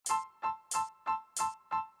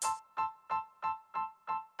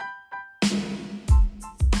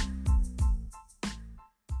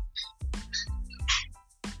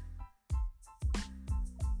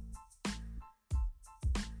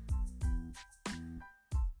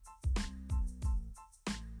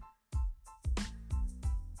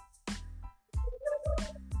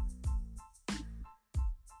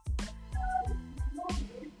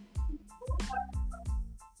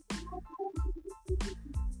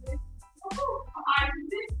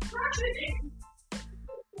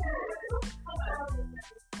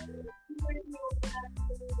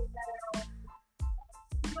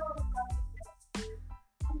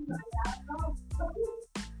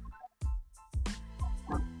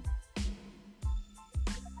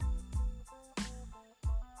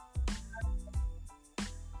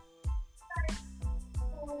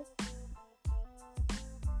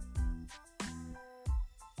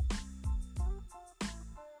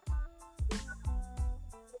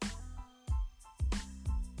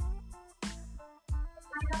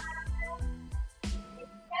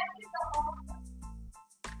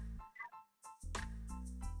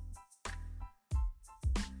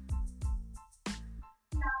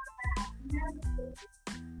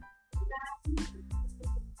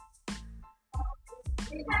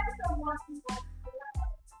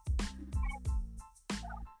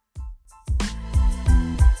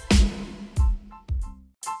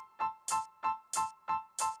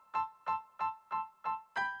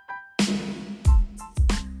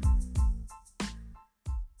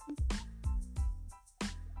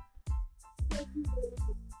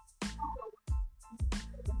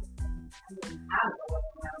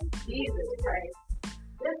Jesus Christ.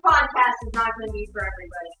 This podcast is not going to be for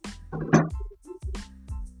everybody.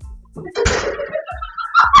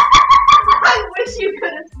 I wish you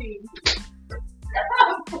could have seen.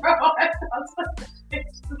 Bro, I thought such a shit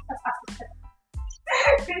about it.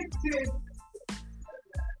 Dude.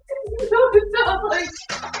 It sounds like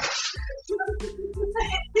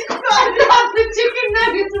I thought the chicken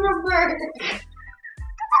nuggets were burned.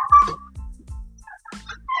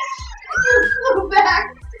 Just flew back.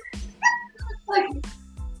 Like, it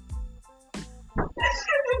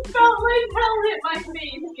felt like hell hit my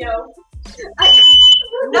face, yo.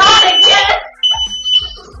 Not again!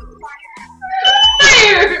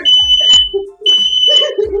 Fire!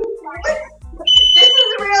 This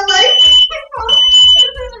is real life.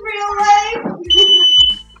 This is real life.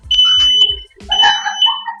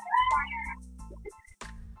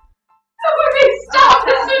 Okay, stop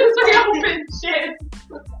as soon as we open shit.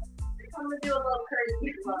 I'm gonna do a little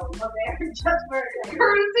courtesy blow, okay? Just for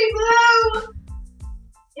courtesy blow!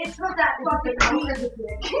 It's what that fucking means.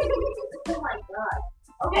 Oh my god.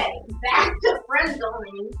 Okay, back to friend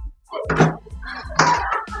zoning.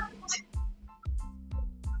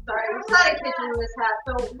 Sorry, there's not a kitchen in this house,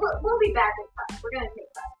 so we'll be back in time. We're gonna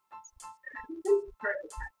take 5 minutes.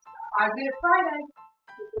 Perfect. I'll do it Friday.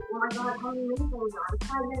 Oh my god, how many minutes are we on?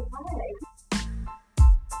 5 minutes Friday.